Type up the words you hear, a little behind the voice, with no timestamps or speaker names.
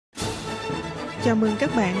Chào mừng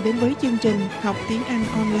các bạn đến với chương trình Học tiếng Anh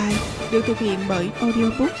online được thực hiện bởi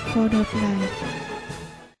Audiobook for the Blind.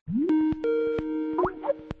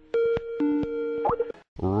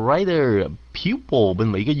 Writer, pupil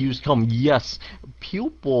bên Mỹ có use không? Yes,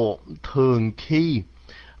 pupil thường khi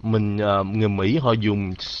người Mỹ họ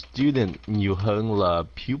dùng student nhiều hơn là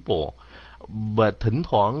pupil. Và thỉnh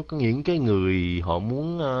thoảng có những cái người họ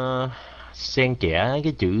muốn xen kẽ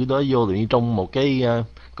cái chữ đó vô, tự nhiên trong một cái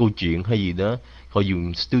câu chuyện hay gì đó họ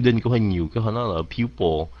dùng student cũng hơi nhiều, cái họ nói là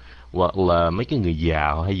pupil. Hoặc là mấy cái người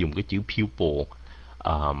già họ hay dùng cái chữ pupil.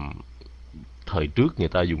 Thời trước người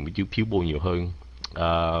ta dùng cái chữ pupil nhiều hơn.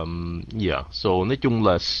 So nói chung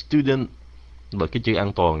là student là cái chữ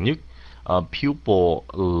an toàn nhất.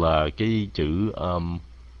 Pupil là cái chữ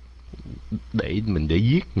để mình để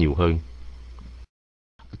viết nhiều hơn.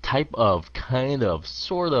 Type of, kind of,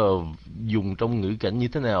 sort of dùng trong ngữ cảnh như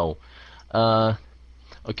thế nào?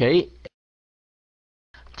 Okay.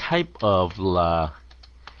 Type of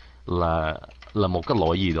là một cái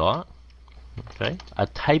loại gì đó. Okay. A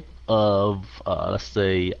type of let's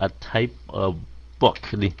say a type of book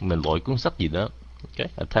đi, mình loại cuốn sách gì đó. Okay.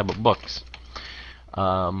 A type of books.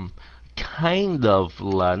 Kind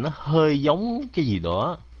of là nó hơi giống cái gì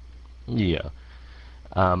đó. Yeah.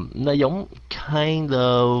 Nó giống kind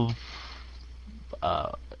of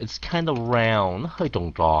it's kind of round, nó hơi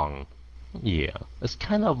tròn tròn. Yeah, it's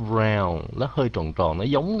kind of round, nó hơi tròn tròn, nó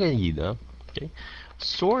giống cái gì đó. Okay.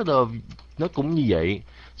 Sort of nó cũng như vậy.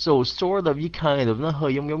 So sort of với kind of nó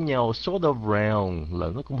hơi giống nhau. Sort of round là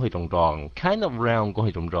nó cũng hơi tròn tròn. Kind of round cũng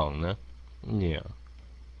hơi tròn tròn nữa. Yeah.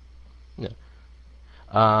 Yeah.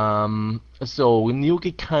 So nếu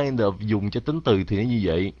cái kind of dùng cho tính từ thì nó như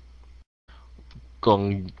vậy.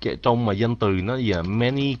 Còn trong mà danh từ nó là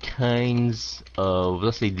many kinds of,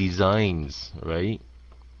 let's say, designs, right?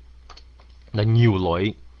 Là nhiều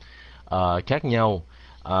loại khác nhau.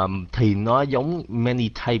 Thì nó giống many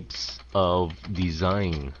types of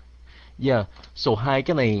design. Yeah, so hai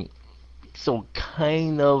cái này, so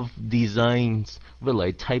kind of designs với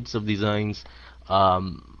lại types of designs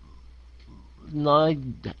nó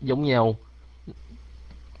giống nhau.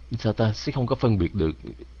 Sao ta sẽ không có phân biệt được,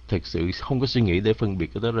 thực sự không có suy nghĩ để phân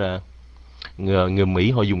biệt cái đó ra. Người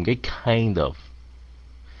Mỹ họ dùng cái kind of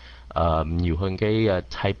nhiều hơn cái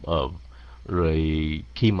type of. Rồi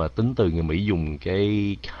khi mà tính từ, người Mỹ dùng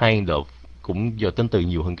cái kind of cũng do tính từ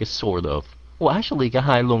nhiều hơn cái sort of. Well, actually cả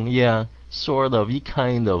hai luôn. Yeah, sort of với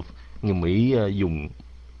kind of người Mỹ dùng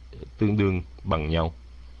tương đương bằng nhau.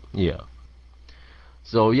 Yeah.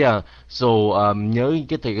 So nhớ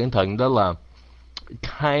cái từ cẩn thận đó là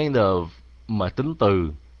kind of mà tính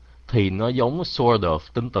từ thì nó giống sort of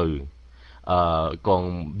tính từ.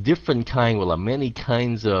 Còn different kind hoặc là many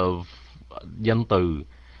kinds of danh từ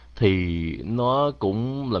thì nó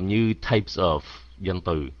cũng làm như types of danh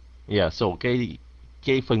từ. Yeah, so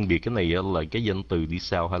cái phân biệt cái này là cái danh từ đi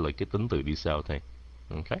sau hay là cái tính từ đi sau thôi.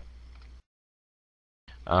 Okay.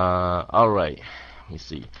 Alright. Let me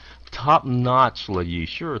see. Top notch là gì?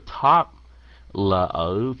 Sure, top là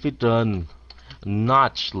ở phía trên.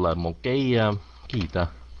 Notch là một cái gì ta?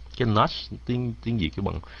 Cái notch tiếng gì cái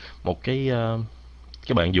bằng một cái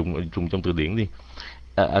bạn dùng trong từ điển đi.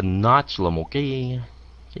 A notch là một cái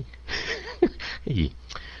cái gì?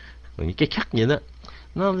 Những cái khắc vậy đó.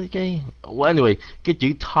 Nó cái anyway, cái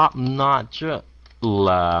chữ top notch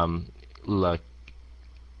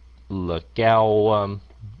là cao,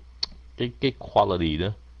 cái quality đó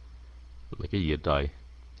là cái gì vậy trời?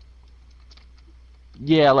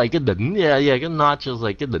 Yeah, like cái đỉnh. Yeah, cái notch là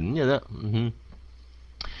like cái đỉnh vậy đó.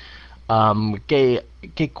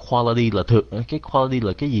 Cái quality là cái quality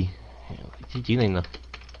là cái gì? Cái chữ này nè,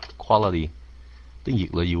 quality tiếng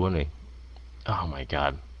Việt là gì quá này? Oh my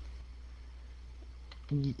god.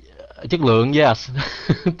 Chất lượng. Yes.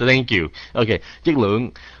 Thank you. Okay, chất lượng.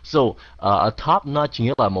 So a top notch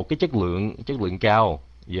nghĩa là một cái chất lượng cao.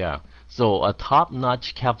 Yeah. So a top notch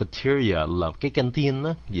cafeteria là cái canteen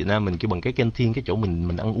á, Việt Nam mình kêu bằng cái canteen, cái chỗ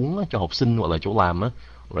mình ăn uống á, cho học sinh hoặc là chỗ làm á.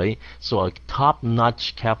 Right. So a top notch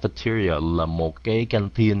cafeteria là một cái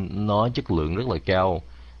canteen nó chất lượng rất là cao.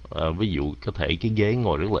 Ví dụ có thể cái ghế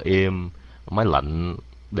ngồi rất là êm, máy lạnh,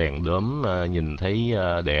 đèn đóm nhìn thấy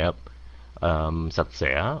đẹp, sạch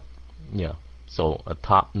sẽ. Yeah. So a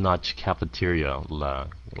top notch cafeteria là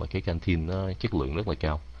cái canteen nó chất lượng rất là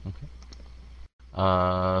cao. Okay.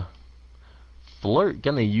 Flirt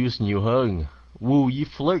cái này use nhiều hơn. Woo với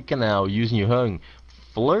flirt cái nào use nhiều hơn?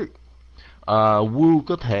 Flirt. Woo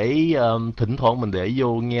có thể thỉnh thoảng mình để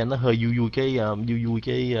vô nghe nó hơi vui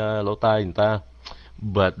cái lỗ tai người ta.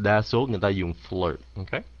 But đa số người ta dùng flirt.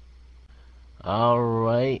 Okay.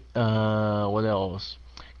 Alright. What else?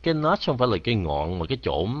 Cái notch không phải là cái ngọn, mà cái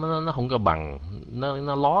chỗ nó không có bằng,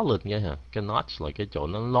 nó ló lên nghe hả. Cái notch là cái chỗ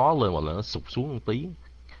nó ló lên hoặc là nó sụt xuống một tí,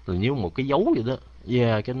 là như một cái dấu vậy đó.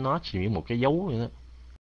 Yeah, cái notch như một cái dấu vậy đó.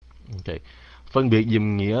 Ok. Phân biệt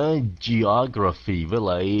dùm nghĩa geography với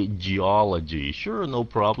lại geology. Sure, no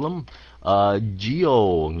problem.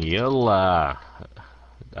 Geo nghĩa là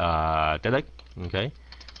trái đất. Ok.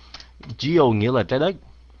 Geo nghĩa là trái đất.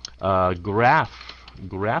 Graph,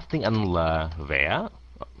 graph tiếng Anh là vẽ.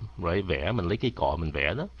 Right, vẽ, mình lấy cái cọ mình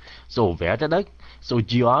vẽ đó. So vẽ trái đất. So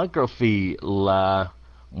geography là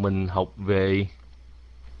mình học về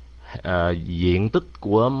diện tích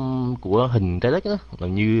của hình trái đất đó, là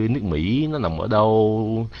như nước Mỹ nó nằm ở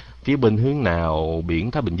đâu, phía bên hướng nào,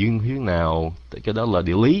 biển Thái Bình Dương hướng nào, cái đó là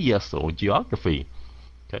địa lý. Yes, so geography.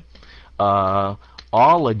 Okay.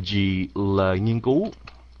 Ology là nghiên cứu.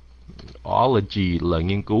 Ology là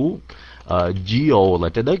nghiên cứu. Geo là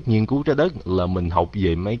trái đất, nghiên cứu trái đất là mình học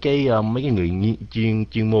về mấy cái người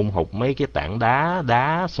chuyên môn học mấy cái tảng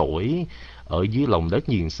đá sỏi ở dưới lòng đất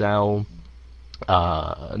như sao,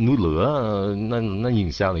 núi lửa nó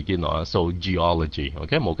như sao này kia nọ. So geology.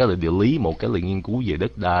 Ok, một cái là địa lý, một cái là nghiên cứu về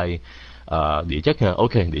đất đai, địa chất ha.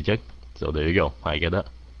 Ok, địa chất. So there you go, hai cái đó.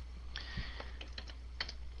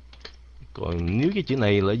 Còn nếu cái chữ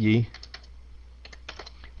này là gì?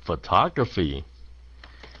 Photography.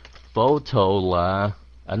 Photo là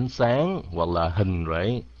ánh sáng hoặc là hình,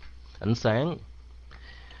 right? Ánh sáng.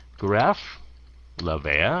 Graph là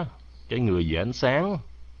vẽ, cái người vẽ ánh sáng.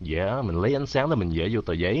 Vẽ, mình lấy ánh sáng đó mình vẽ vô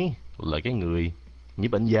tờ giấy, là cái người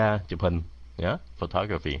nhiếp ảnh gia chụp hình. Yeah,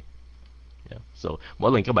 photography. Yeah. So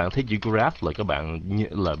mỗi lần các bạn thấy chữ graph là các bạn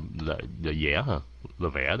là vẽ hả? Là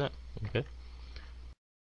vẽ đó. Ok.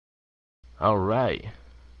 Alright.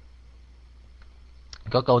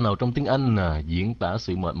 Có câu nào trong tiếng Anh diễn tả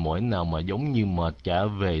sự mệt mỏi nào mà giống như mệt cả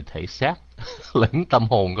về thể xác lẫn tâm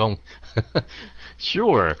hồn không?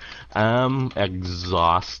 Sure, I'm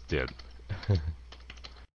exhausted.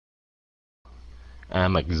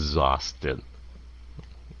 I'm exhausted.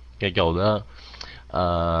 Cái câu đó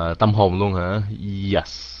tâm hồn luôn hả?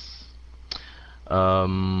 Yes.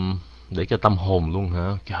 Để cho tâm hồn luôn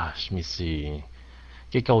hả? Gosh, let me see.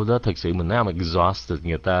 Cái câu đó thực sự mình nói I'm exhausted,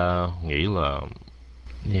 người ta nghĩ là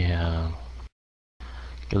yeah,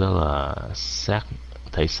 cái đó là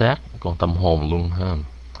thể xác, còn tâm hồn luôn ha.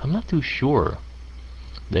 I'm not too sure.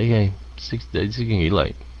 Để suy nghĩ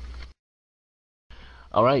lại.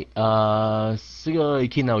 Alright, Sĩ ơi,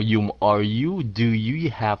 khi nào dùng are you, do you,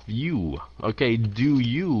 have you? Ok, do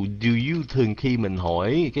you thường khi mình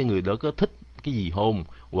hỏi cái người đó có thích cái gì không,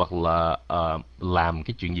 hoặc là làm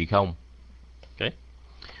cái chuyện gì không. Ok.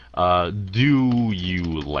 Do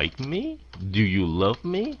you like me? Do you love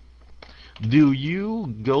me? Do you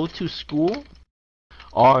go to school?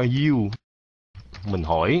 Are you, mình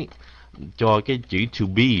hỏi cho cái chữ to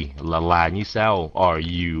be là như sau. Are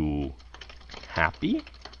you happy?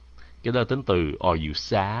 Cái đó tính từ are you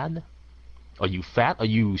sad? Are you fat?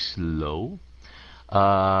 Are you slow?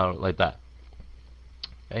 Like that.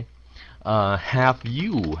 Okay.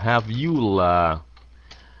 Have you là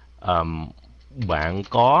bạn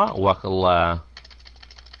có, hoặc là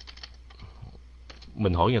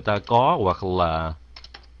mình hỏi người ta có, hoặc là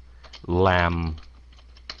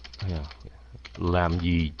làm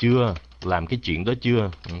gì chưa, làm cái chuyện đó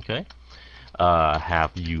chưa. Ok.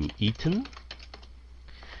 Have you eaten?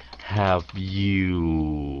 Have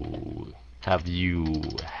you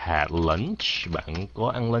had lunch? Bạn có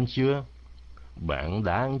ăn lunch chưa? Bạn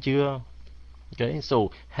đã ăn chưa? Ok, so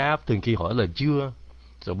have thường khi hỏi là chưa.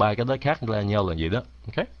 So ba cái đó khác ra nhau là vậy đó.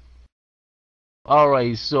 Ok.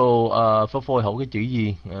 Alright, so Phá Phôi học cái chữ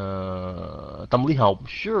gì? Tâm lý học.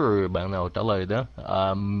 Sure, bạn nào trả lời đó?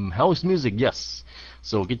 House music, yes.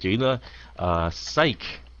 So cái chữ đó psych.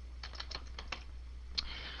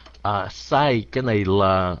 Psych, cái này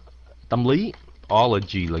là tâm lý.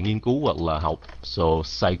 Ology là nghiên cứu hoặc là học. So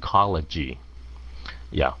psychology.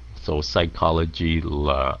 Yeah, so psychology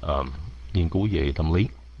là nghiên cứu về tâm lý.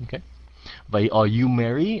 Okay. Vậy are you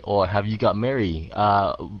married or have you got married?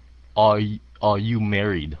 Are you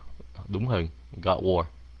married? Đúng hơn. Got war.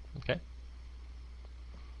 Okay.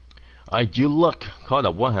 You look. Khó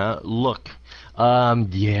đọc quá hả? Look.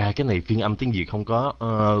 Yeah, cái này phiên âm tiếng Việt không có.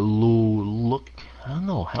 Look. I don't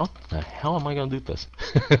know. How the hell am I gonna do this?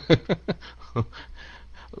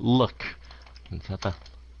 Look. Sao ta?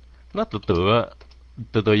 Nó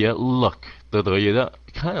từ vậy. Look. Từ vậy đó.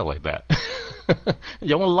 Kind of like that.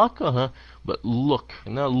 Giống luck hả? But look.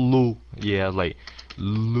 Nó lu. Yeah, like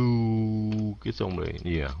lu. Cái xong rồi.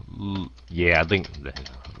 Yeah. Yeah, I think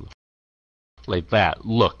like that.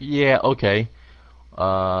 Look. Yeah, okay.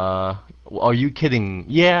 Are you kidding?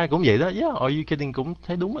 Yeah, cũng vậy đó. Yeah, are you kidding cũng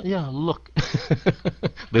thấy đúng đó. Yeah, look.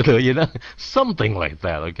 Tự tự vậy đó. Something like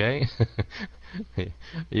that, okay?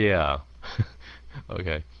 Yeah.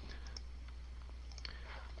 Okay.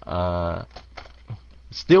 Uh,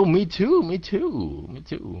 Still me too, me too, me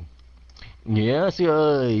too. Nghĩa sư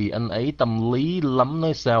ơi, anh ấy tâm lý lắm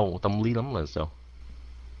nói sao? Tâm lý lắm là sao?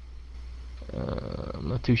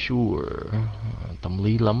 Not too sure. Tâm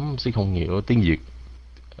lý lắm sư không hiểu tiếng Việt.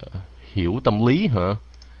 Hiểu tâm lý hả?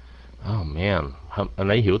 Oh man, anh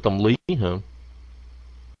ấy hiểu tâm lý hả?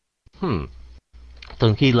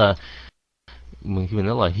 Thường khi là khi mình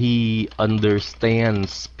nói là he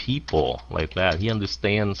understands people like that, he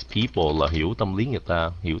understands people là hiểu tâm lý người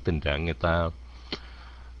ta, hiểu tình trạng người ta.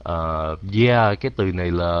 Yeah, cái từ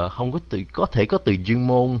này là không có từ, có thể có từ chuyên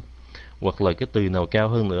môn hoặc là cái từ nào cao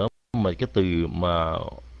hơn nữa, mà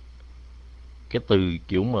cái từ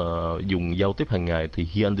kiểu mà dùng giao tiếp hàng ngày thì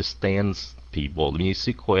he understands people. Như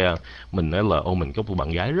sức khoe, mình nói là ô mình có một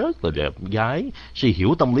bạn gái rất là đẹp gái, she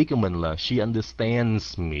hiểu tâm lý của mình là she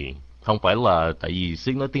understands me. Không phải là tại vì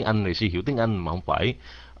Siết nói tiếng Anh thì she hiểu tiếng Anh, mà không phải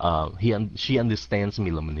she understands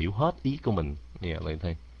me là mình hiểu hết ý của mình. Yeah, lại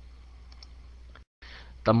thôi.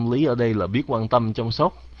 Tâm lý ở đây là biết quan tâm chăm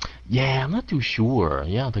sóc. Yeah, I'm not too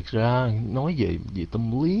sure. Yeah, thực ra nói về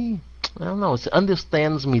tâm lý, I don't know,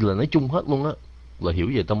 understands me là nói chung hết luôn á, là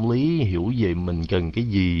hiểu về tâm lý, hiểu về mình cần cái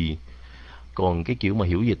gì. Còn cái kiểu mà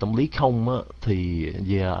hiểu về tâm lý không á thì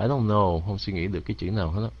yeah, I don't know, không suy nghĩ được cái chữ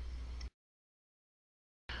nào hết á.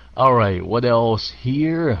 Alright, what else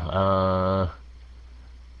here?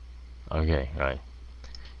 Okay, right.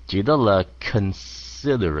 Chữ đó là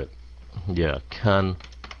considerate. Yeah,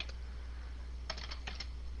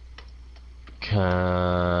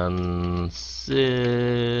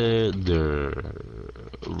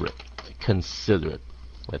 considerate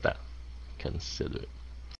like that. Considerate.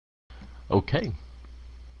 Okay.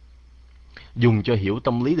 Dùng cho hiểu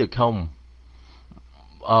tâm lý được không?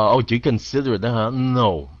 Chữ considerate đó hả?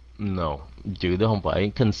 No. Chữ đó không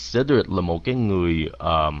phải. Considerate là một cái người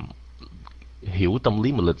hiểu tâm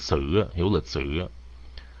lý mà lịch sự, hiểu lịch sự.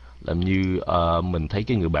 Làm như mình thấy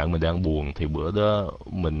cái người bạn mình đang buồn thì bữa đó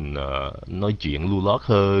mình nói chuyện lưu lót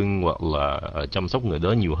hơn, hoặc là chăm sóc người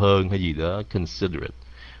đó nhiều hơn hay gì đó, considerate.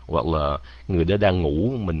 Hoặc là người đó đang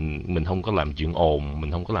ngủ, mình không có làm chuyện ồn,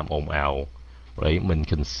 mình không có làm ồn ào, right? Mình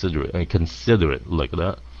considerate là cái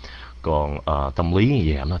đó. Còn tâm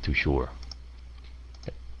lý, yeah, I'm not too sure.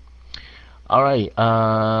 Alright,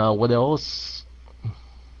 what else?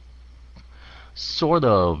 Sort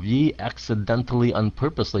of, với accidentally,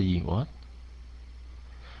 unpurposely gì? What?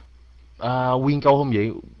 Nguyên câu không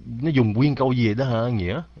vậy? Nó dùng nguyên câu gì đó hả?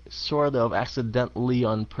 Nghĩa sort of, accidentally,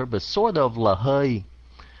 on purpose. Sort of là hơi,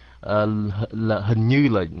 là hình như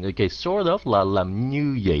là cái sort of là làm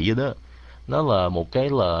như vậy đó. Nó là một cái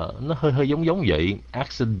là nó hơi giống vậy.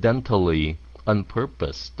 Accidentally, on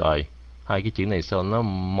purpose. Rồi, hai cái chữ này sao nó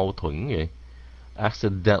mâu thuẫn vậy?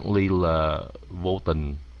 Accidentally là vô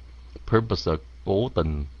tình, purpose là cố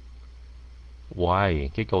tình. Why?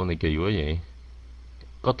 Cái câu này kỳ quá vậy.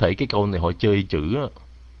 Có thể cái câu này họ chơi chữ á.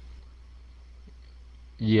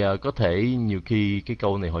 Dạ, có thể nhiều khi cái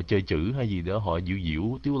câu này họ chơi chữ hay gì đó, họ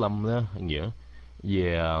diễu tiếu lâm đó, nghĩa.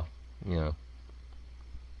 Yeah, yeah.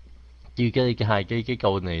 Chứ cái hai cái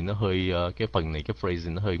câu này nó hơi cái phần này, cái phrase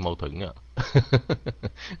này nó hơi mâu thuẫn á.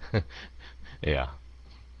 Yeah.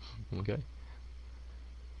 Okay.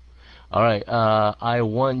 Alright, I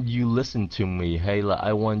want you listen to me hay là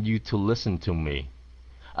I want you to listen to me.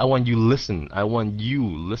 I want you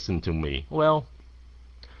listen to me. Well,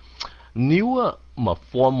 nếu mà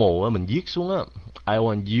formal mình viết xuống á, I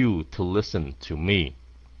want you to listen to me.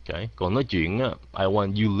 Okay. Còn nói chuyện á, I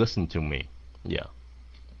want you listen to me. Yeah.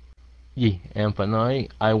 Gì? Em phải nói I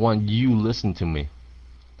want you listen to me.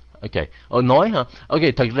 Ok. Nói hả? Ok,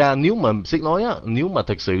 thật ra nếu mà Siết nói á, nếu mà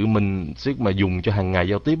thật sự Siết mà dùng cho hàng ngày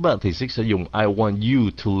giao tiếp á, thì Siết sẽ dùng I want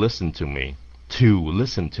you to listen to me. To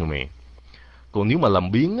listen to me. Còn nếu mà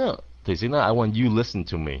làm biến á, thì Siết nói I want you listen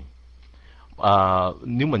to me.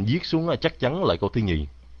 Nếu mình viết xuống á, chắc chắn là câu thứ nhì.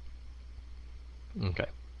 Ok.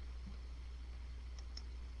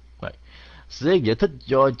 Right. Siết giải thích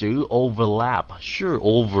cho chữ overlap. Sure,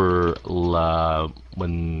 over là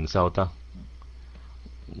mình sao ta?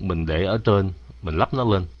 Mình để ở trên, mình lắp nó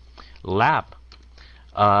lên. Lap,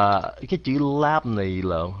 cái chữ lap này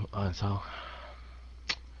là sao?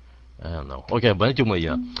 I don't know. Ok, nói chung là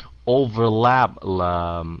vậy. Overlap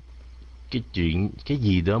là cái chuyện, cái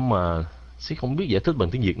gì đó mà Siết không biết giải thích bằng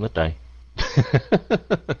tiếng Việt nữa trời.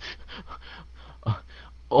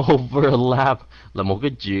 Overlap là một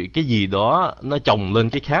cái chuyện, cái gì đó nó chồng lên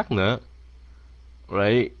cái khác nữa.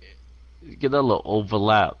 right? Cái đó là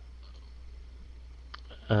overlap.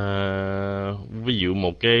 Ví dụ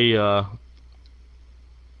một cái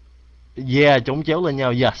yeah, chống chéo lên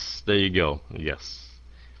nhau. Yes, there you go. Yes.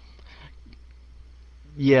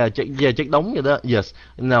 Yeah, chất đóng vậy đó. Yes.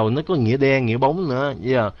 Nào nó có nghĩa đen, nghĩa bóng nữa.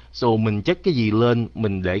 Yeah. So mình chất cái gì lên,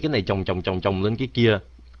 mình để cái này chồng lên cái kia,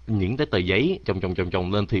 những cái tờ giấy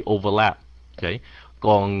chồng lên thì overlap. Okay.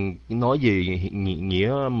 Còn nói gì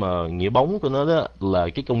nghĩa bóng của nó đó là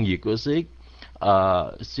cái công việc của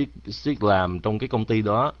Siết làm trong cái công ty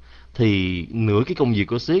đó, thì nửa cái công việc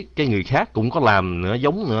của Siết cái người khác cũng có làm nữa,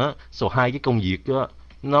 giống nữa. So hai cái công việc đó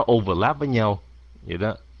nó overlap với nhau vậy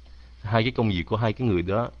đó. Hai cái công việc của hai cái người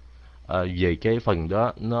đó về cái phần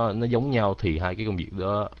đó nó giống nhau thì hai cái công việc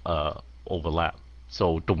đó overlap. So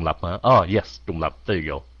trùng lập hả? Oh yes, trùng lập. There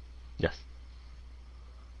you go. Yes.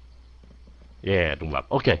 Yeah, trùng lập.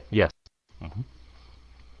 Okay, yes.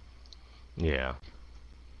 Yeah.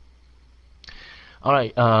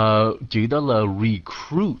 Alright, chữ đó là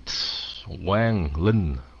recruit. Quang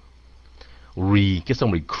Linh. Cái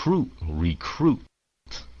xong recruit.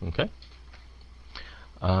 Okay.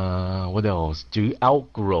 What else? Chữ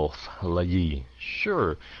outgrowth là gì?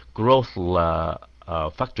 Sure. Growth là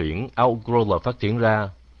phát triển. Outgrowth là phát triển ra.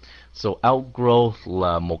 So outgrowth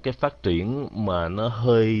là một cái phát triển mà nó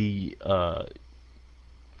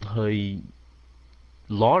hơi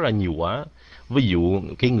ló ra nhiều quá. Ví dụ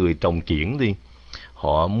cái người trồng kiển đi,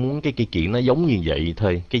 họ muốn cái cây kiển nó giống như vậy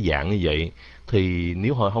thôi, cái dạng như vậy, thì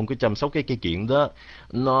nếu họ không có chăm sóc cái cây kiển đó,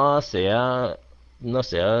 nó sẽ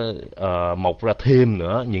mọc ra thêm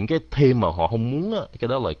nữa, những cái thêm mà họ không muốn á, cái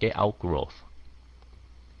đó là cái outgrowth.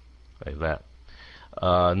 Vậy that.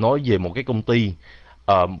 Nói về một cái công ty,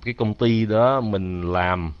 cái công ty đó mình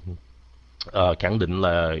làm, khẳng định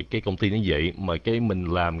là cái công ty nó vậy, mà cái mình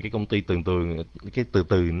làm cái công ty từ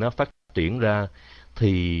từ nó phát triển ra,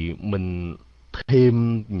 thì mình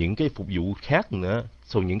thêm những cái phục vụ khác nữa.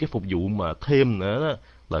 So những cái phục vụ mà thêm nữa đó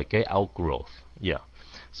là cái outgrowth. Yeah.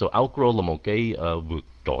 So outgrowth là một cái vượt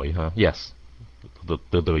trội ha. Yes. Từ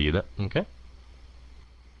từ vậy đó. Okay.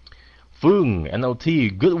 Phương, NLT,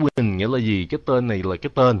 Goodwin nghĩa là gì? Cái tên này là cái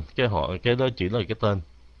tên, cái đó chỉ là cái tên.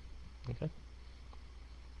 Okay.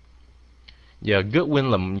 Giờ Goodwin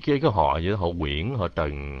là cái họ vậy đó, họ Nguyễn, họ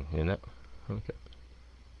Trần vậy đó. Okay.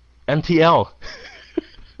 NTL.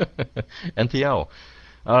 NTL.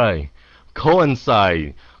 Alright.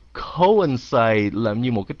 Coincide làm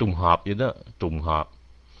như một cái trùng hợp vậy đó, trùng hợp.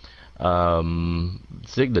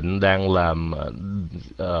 Xác định đang làm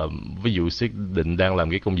ví dụ xác định đang làm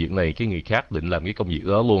cái công việc này, cái người khác định làm cái công việc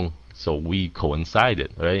đó luôn. So we coincided,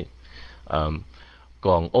 right?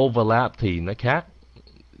 Còn overlap thì nó khác.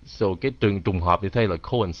 So cái trùng hợp thì thay là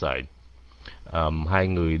coincide. Hai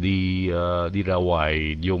người đi ra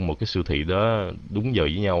ngoài vô một cái siêu thị đó đúng giờ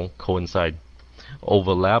với nhau, coincide.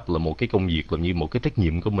 Overlap là một cái công việc, làm như một cái trách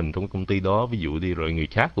nhiệm của mình trong công ty đó, ví dụ đi, rồi người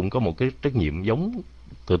khác cũng có một cái trách nhiệm giống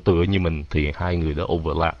tựa như mình, thì hai người đó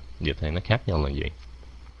overlap. Vậy thì nó khác nhau là vậy.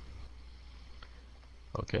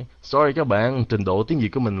 Ok, sorry các bạn, trình độ tiếng Việt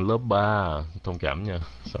của mình lớp 3, thông cảm nha.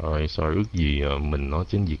 Sorry, ước gì mình nói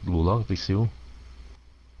tiếng Việt lưu lót tí xíu.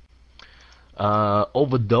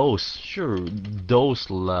 Overdose, sure,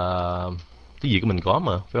 dose là cái gì của mình có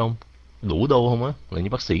mà, phải không? Đủ đô không á? Là như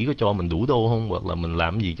bác sĩ có cho mình đủ đô không? Hoặc là mình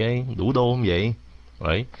làm gì cái đủ đô không vậy?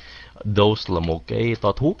 Right. Dose là một cái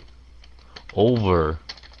toa thuốc. Over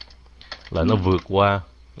là nó vượt qua.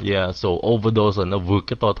 Yeah, so overdose là nó vượt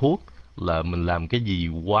cái toa thuốc. Là mình làm cái gì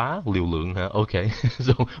quá liều lượng hả? Ok.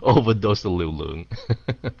 So overdose là liều lượng.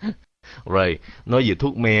 Right. Nói về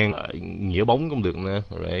thuốc men, nghĩa bóng cũng được nè.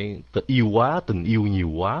 Right. Yêu quá, tình yêu nhiều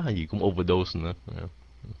quá hay gì cũng overdose nữa. Yeah.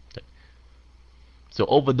 So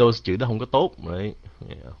overdose chữ đó không có tốt. Right.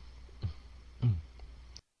 Yeah.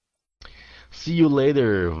 See you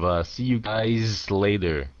later và see you guys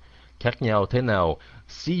later khác nhau thế nào?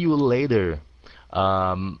 See you later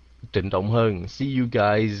trịnh trọng hơn. See you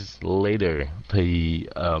guys later thì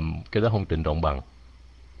cái đó không trịnh trọng bằng.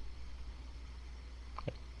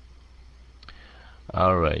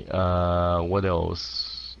 Alright, what else?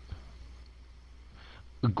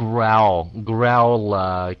 Growl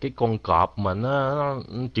là cái con cọp mà nó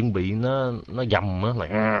chuẩn bị nó gầm á,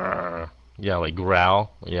 like growl,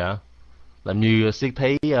 yeah. Làm như Siết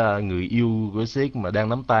thấy người yêu của Siết mà đang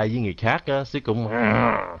nắm tay với người khác á, Siết cũng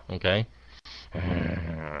ok.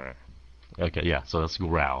 Ok, yeah, so that's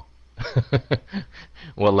growl.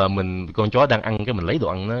 Hoặc là con chó đang ăn cái mình lấy đồ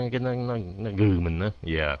ăn nó, cái nó gừ mình á.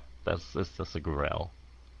 Yeah, that's a growl.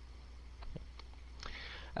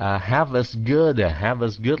 Have as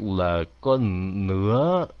good là có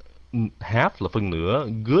nửa half là phân nửa,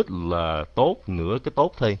 good là tốt, nửa cái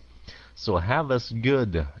tốt thôi. So half is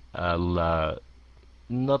good là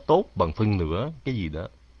nó tốt bằng phân nửa cái gì đó.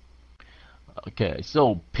 Okay, so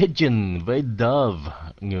pigeon với dove,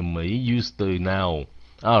 người Mỹ use từ nào?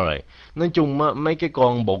 Alright, nói chung á, mấy cái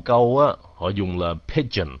con bồ câu á, họ dùng là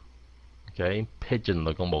pigeon. Okay, pigeon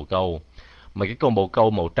là con bồ câu. Mà cái con bồ câu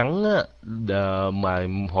màu trắng á, mà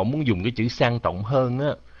họ muốn dùng cái chữ sang trọng hơn á,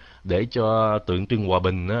 để cho tượng trưng hòa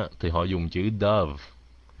bình á, thì họ dùng chữ dove.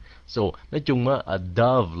 So, nói chung á, a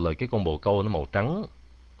dove là cái con bồ câu nó màu trắng.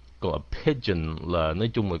 Còn a pigeon là nói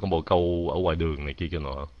chung là con bồ câu ở ngoài đường này kia cho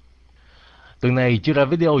nó. Tuần này chưa ra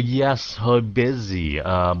video, yes, hơi busy,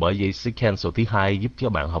 bởi vậy sẽ cancel thứ hai giúp cho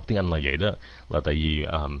bạn học tiếng Anh là vậy đó. Là tại vì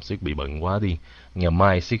Sig bị bận quá đi. Ngày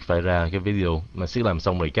mai Sig phải ra cái video, mà Sig làm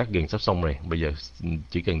xong rồi, cắt gần sắp xong rồi. Bây giờ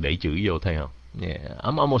chỉ cần đẩy chữ vô thôi hả? Yeah,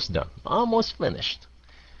 I'm almost done, almost finished.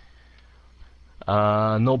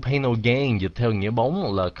 No pain no gain, dịch theo nghĩa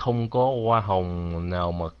bóng là không có hoa hồng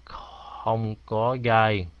nào mà không có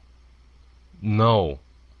gai. No,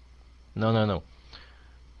 no, no, no.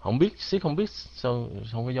 Không biết, Sig không biết sao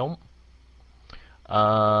không có giống.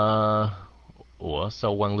 Ủa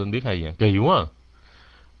sao Quang Linh biết hay vậy? Kỳ quá à.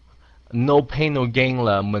 No pain no gain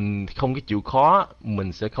là mình không có chịu khó,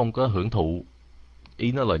 mình sẽ không có hưởng thụ.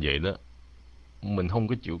 Ý nó là vậy đó. Mình không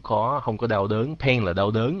có chịu khó, không có đau đớn. Pain là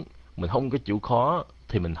đau đớn. Mình không có chịu khó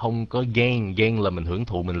thì mình không có gain. Gain là mình hưởng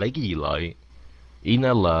thụ, mình lấy cái gì lợi. Ý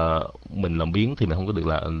nó là mình làm biếng thì mình không có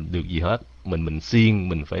được gì hết. Mình siêng,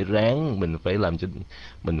 mình phải ráng, mình phải làm cho,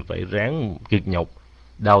 mình phải ráng cực nhọc,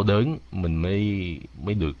 đau đớn mình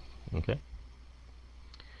mới được. Ok.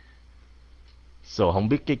 So không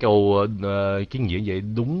biết cái câu cái nghĩa vậy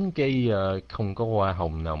đúng cái không có hoa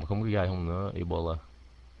hồng nào mà không có gai không nữa, Ebola.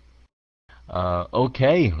 Ok,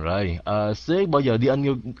 rồi. Sếp bao giờ đi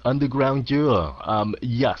underground chưa?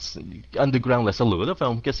 Yes. Underground là xe lửa đó phải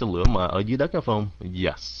không? Cái xe lửa mà ở dưới đất đó phải không?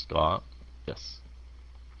 Yes, có. Yes.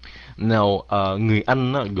 Nào, người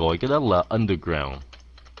Anh á, gọi cái đó là underground.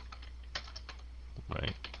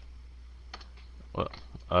 Right.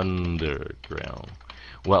 Underground.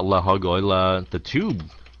 Hoặc là họ gọi là the tube.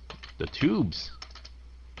 The tubes.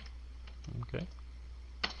 Ok.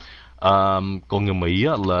 Còn người Mỹ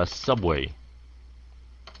á, là subway.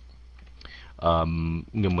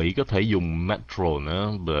 Người Mỹ có thể dùng metro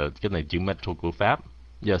nữa, và cái này chữ metro của Pháp.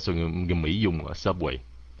 Yeah, so người Mỹ dùng là subway.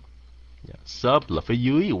 Yeah. Sub là phía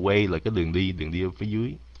dưới, way là cái đường đi ở phía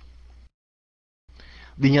dưới.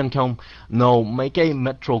 Đi nhanh không? No, mấy cái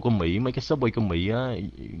metro của Mỹ, mấy cái subway của Mỹ á,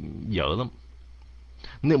 dở lắm.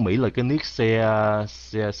 Nước Mỹ là cái nước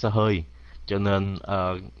xe hơi, cho nên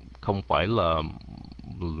không phải là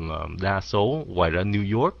đa số. Ngoài ra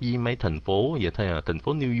New York với mấy thành phố vậy thôi à, thành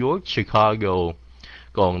phố New York, Chicago.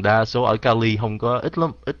 Còn đa số ở Cali không có, ít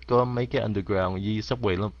lắm, ít có mấy cái underground với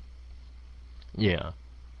subway lắm. Yeah.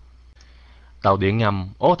 Tàu điện ngầm.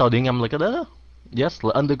 Tàu điện ngầm là cái đó. Yes,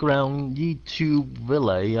 là underground với tube với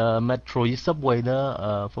lại metro với subway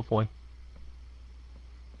đó, Phó Phôi.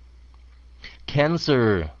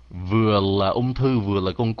 Cancer vừa là ung thư vừa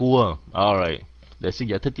là con cua. Alright, để sẽ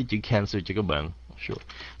giải thích cái chữ cancer cho các bạn. Sure.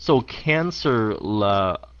 So cancer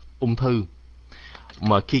là ung thư.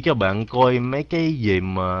 Mà khi các bạn coi mấy cái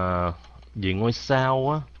về ngôi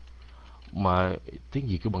sao á, mà tiếng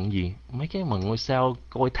gì cái bằng gì, mấy cái mà ngôi sao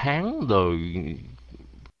coi tháng rồi,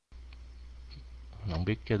 không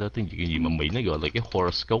biết cái đó tiếng gì, cái gì mà Mỹ nó gọi là cái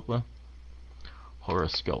horoscope á.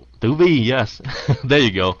 Horoscope, tử vi, yes. There you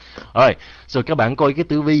go. Alright, so các bạn coi cái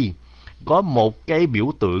tử vi, có một cái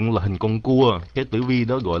biểu tượng là hình con cua, cái tử vi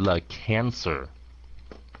đó gọi là cancer.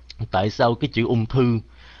 Tại sao cái chữ ung thư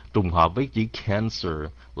trùng hợp với chữ cancer?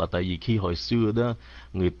 Là tại vì khi hồi xưa đó,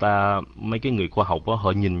 mấy cái người khoa học đó,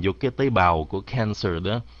 họ nhìn vô cái tế bào của cancer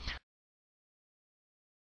đó,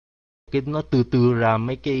 cái nó tưa ra,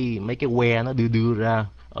 mấy cái que nó đưa ra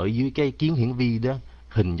ở dưới cái kiến hiển vi đó,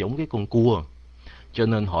 hình giống cái con cua. Cho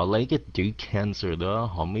nên họ lấy cái chữ cancer đó,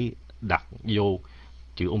 họ mới đặt vô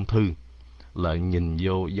chữ ung thư, là nhìn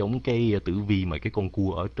vô giống cái tử vi mà cái con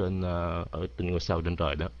cua ở trên ngôi sao trên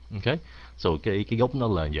trời đó. Ok, so cái gốc nó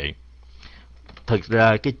là vậy. Thực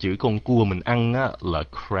ra cái chữ con cua mình ăn á là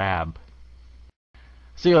crab.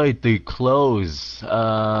 Xin ơi, từ close,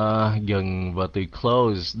 gần, và từ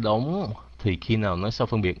close đóng thì khi nào nói sao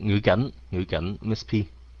phân biệt? Ngữ cảnh, Miss P.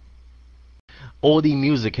 Oldie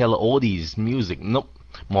music hay là oldies music? Nope.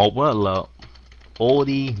 Một á là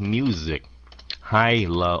oldie music, hai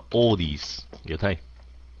là oldies. Vậy thôi.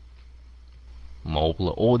 Một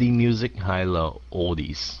là oldie music, hai là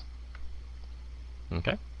oldies.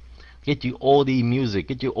 Ok. Cái chữ oldie music,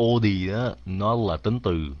 cái chữ oldie đó, nó là tính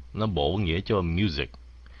từ, nó bổ nghĩa cho music.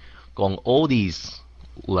 Còn oldies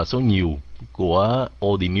là số nhiều của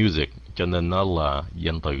oldie music, cho nên nó là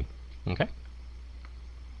danh từ. Ok.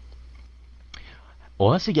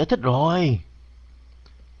 Ủa, sẽ giải thích rồi.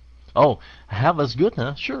 Oh, half as good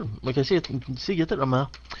hả? Sure, mình sẽ giải thích rồi mà.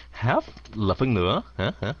 Half là phân nửa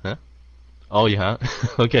hả? Oh vậy hả?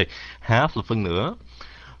 Ok, half là phân nửa.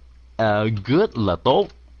 Good là tốt.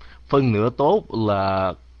 Phân nửa tốt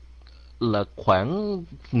là khoảng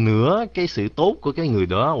nửa cái sự tốt của cái người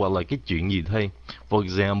đó hoặc là cái chuyện gì thôi. For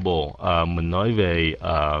example, mình nói về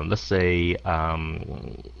let's say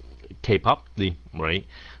K-pop đi, right?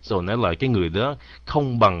 So nói là cái người đó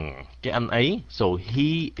không bằng cái anh ấy, so he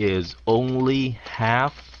is only half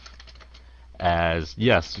as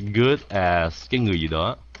good as cái người gì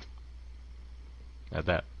đó. Like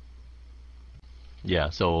that.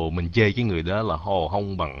 Yeah, so mình chê cái người đó là họ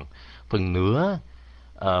không bằng phần nửa,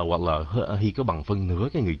 hoặc là he có bằng phân nửa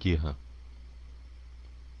cái người kia hả?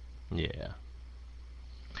 Yeah.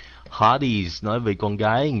 Hotties nói về con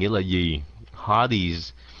gái nghĩa là gì?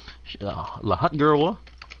 Hotties là hot girl á,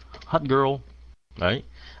 hot girl. Đấy.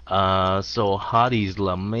 So hotties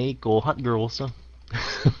là mấy cô hot girls á.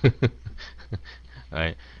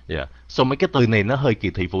 Đấy. Yeah. So mấy cái từ này nó hơi kỳ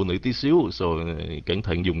thị phụ nữ tí xíu, so cẩn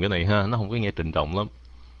thận dùng cái này ha, nó không có nghe trịnh trọng lắm.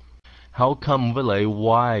 How come với lại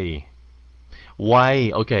why.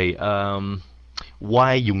 Why, ok,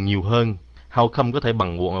 why dùng nhiều hơn. How come có thể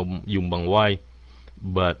dùng bằng why,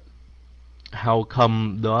 but how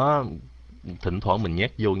come đó thỉnh thoảng mình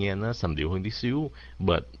nhắc vô nghe nó sầm điệu hơn tí xíu,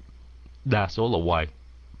 but đa số là why.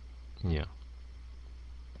 Yeah.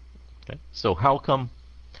 Okay. So how come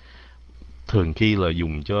thường khi là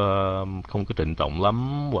dùng cho không có trịnh trọng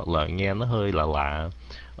lắm hoặc là nghe nó hơi là lạ.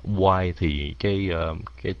 Why thì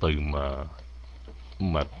cái từ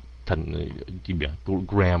mà thành gì vậy?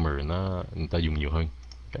 Grammar nó người ta dùng nhiều hơn.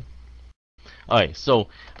 Okay. Alright, so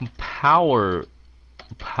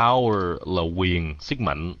power là quyền, sức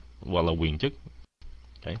mạnh hoặc là quyền chức.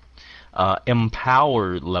 Okay.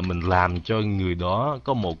 Empower là mình làm cho người đó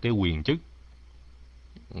có một cái quyền chức.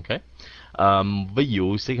 Okay. Ví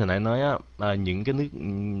dụ Sig hồi nãy nói á, những cái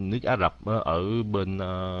nước Ả Rập á, ở bên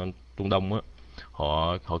Trung Đông á,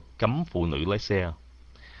 họ cấm phụ nữ lái xe.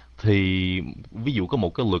 Thì ví dụ có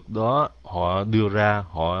một cái luật đó họ đưa ra,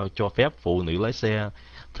 họ cho phép phụ nữ lái xe,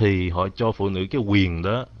 thì họ cho phụ nữ cái quyền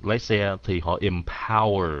đó lái xe, thì họ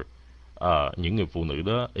empower những người phụ nữ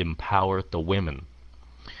đó, empower the women.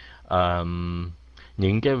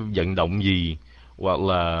 Những cái vận động gì hoặc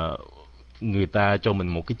là người ta cho mình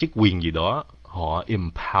một cái chức quyền gì đó, họ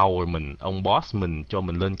empower mình, ông boss mình cho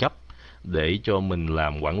mình lên cấp để cho mình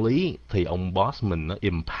làm quản lý, thì ông boss mình nó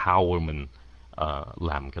empower mình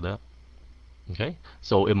làm cái đó. Okay.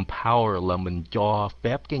 So empower là mình cho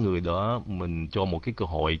phép cái người đó, mình cho một cái cơ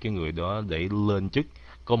hội cái người đó để lên chức,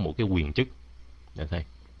 có một cái quyền chức. Để thấy.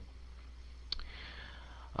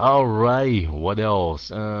 Alright, what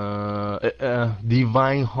else?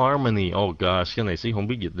 Divine harmony. Oh gosh, cái này Sĩ không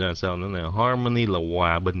biết dịch ra sao nữa nè. Harmony là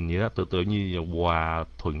hòa bình vậy đó, tự như là hòa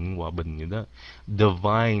thuận, hòa bình vậy đó.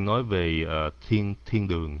 Divine nói về thiên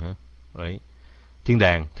đường hả? Right. Thiên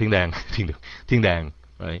đàng, thiên đàng.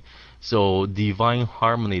 Right. So divine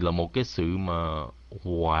harmony là một cái sự mà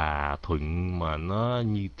hòa thuận mà nó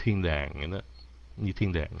như thiên đàng vậy đó, như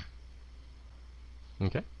thiên đàng.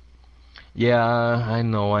 Okay. Yeah, I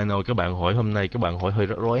know. Các bạn hỏi hôm nay các bạn hỏi hơi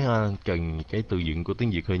rắc rối ha, cần cái từ vựng của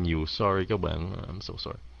tiếng Việt hơi nhiều. Sorry các bạn, I'm so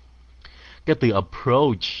sorry. Cái từ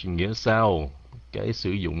approach nghĩa sao? Cái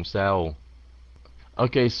sử dụng sao?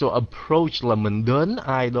 Ok, so approach là mình đến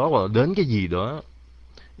ai đó hoặc là đến cái gì đó.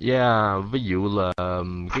 Yeah, ví dụ là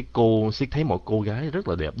cái cô Siết thấy một cô gái rất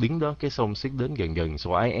là đẹp đứng đó, cái xong Siết đến gần,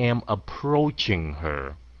 so I am approaching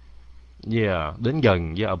her. Yeah, đến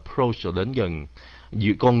gần, yeah, approach là đến gần.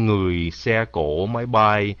 Giữa con người, xe cộ, máy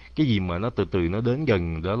bay, cái gì mà nó từ từ nó đến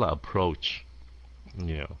gần đó là approach.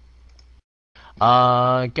 Yeah.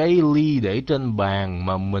 Cái ly để trên bàn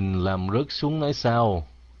mà mình làm rớt xuống nói sao?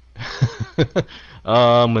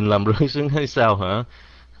 Mình làm rớt xuống nói sao hả?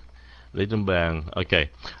 Để trên bàn. Ok.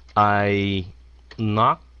 I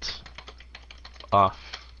knocked off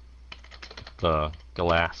the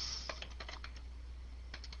glass.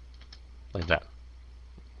 Like that.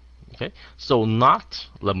 Okay. So knocked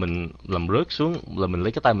là mình làm rớt xuống, là mình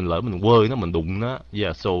lấy cái tay mình lỡ mình quơ nó, mình đụng nó.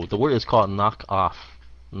 Yeah, so the word is called knock off.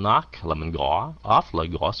 Knock là mình gõ, off là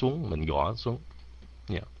gõ xuống, mình gõ xuống.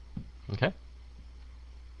 Yeah. Okay.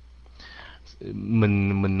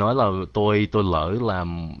 Mình nói là tôi lỡ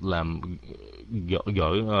làm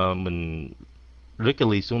gỡ mình rớt cái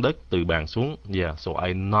ly xuống đất từ bàn xuống. Yeah, so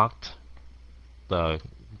I knocked the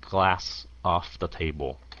glass off the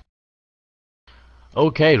table.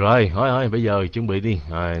 Ok rồi, thôi bây giờ chuẩn bị đi.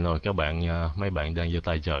 Rồi các bạn, mấy bạn đang giơ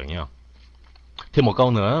tay chờ nha. Thêm một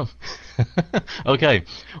câu nữa. Ok.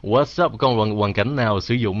 What's up? Con hoàn cảnh nào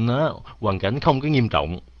sử dụng nó? Hoàn cảnh không có nghiêm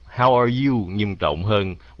trọng. How are you? Nghiêm trọng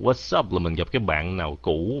hơn. What's up là mình gặp cái bạn nào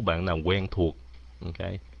cũ, bạn nào quen thuộc.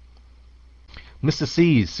 Ok. Mr.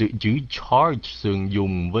 C, sự chữ charge thường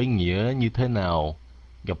dùng với nghĩa như thế nào?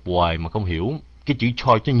 Gặp hoài mà không hiểu. Cái chữ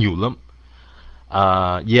charge nó nhiều lắm.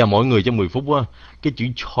 Yeah, mỗi người cho 10 phút á. Cái chữ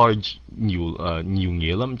charge nhiều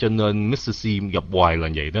nghĩa lắm, cho nên Mr. C gặp hoài là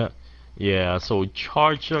vậy đó. Yeah, so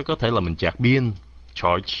charge có thể là mình chạc pin.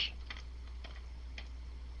 Charge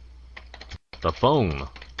the phone.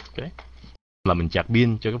 Okay. Là mình chạc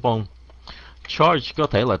pin cho cái phone. Charge có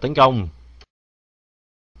thể là tấn công.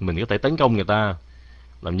 Mình có thể tấn công người ta.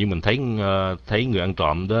 Làm như mình thấy người ăn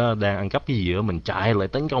trộm đó đang ăn cắp cái gì đó, mình chạy lại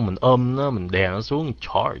tấn công, mình ôm nó, mình đè nó xuống.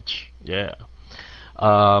 Charge. Yeah.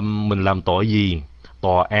 Mình làm tội gì,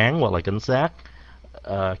 tòa án hoặc là cảnh sát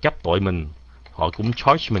chấp tội mình, họ cũng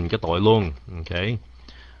charge mình cái tội luôn. Ok.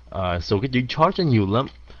 So cái chữ charge nó nhiều lắm,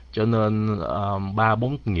 cho nên ba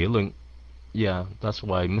bốn nghĩa luôn. Yeah, that's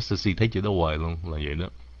why Mr. C thấy chữ đó hoài luôn, là vậy đó.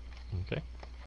 Ok.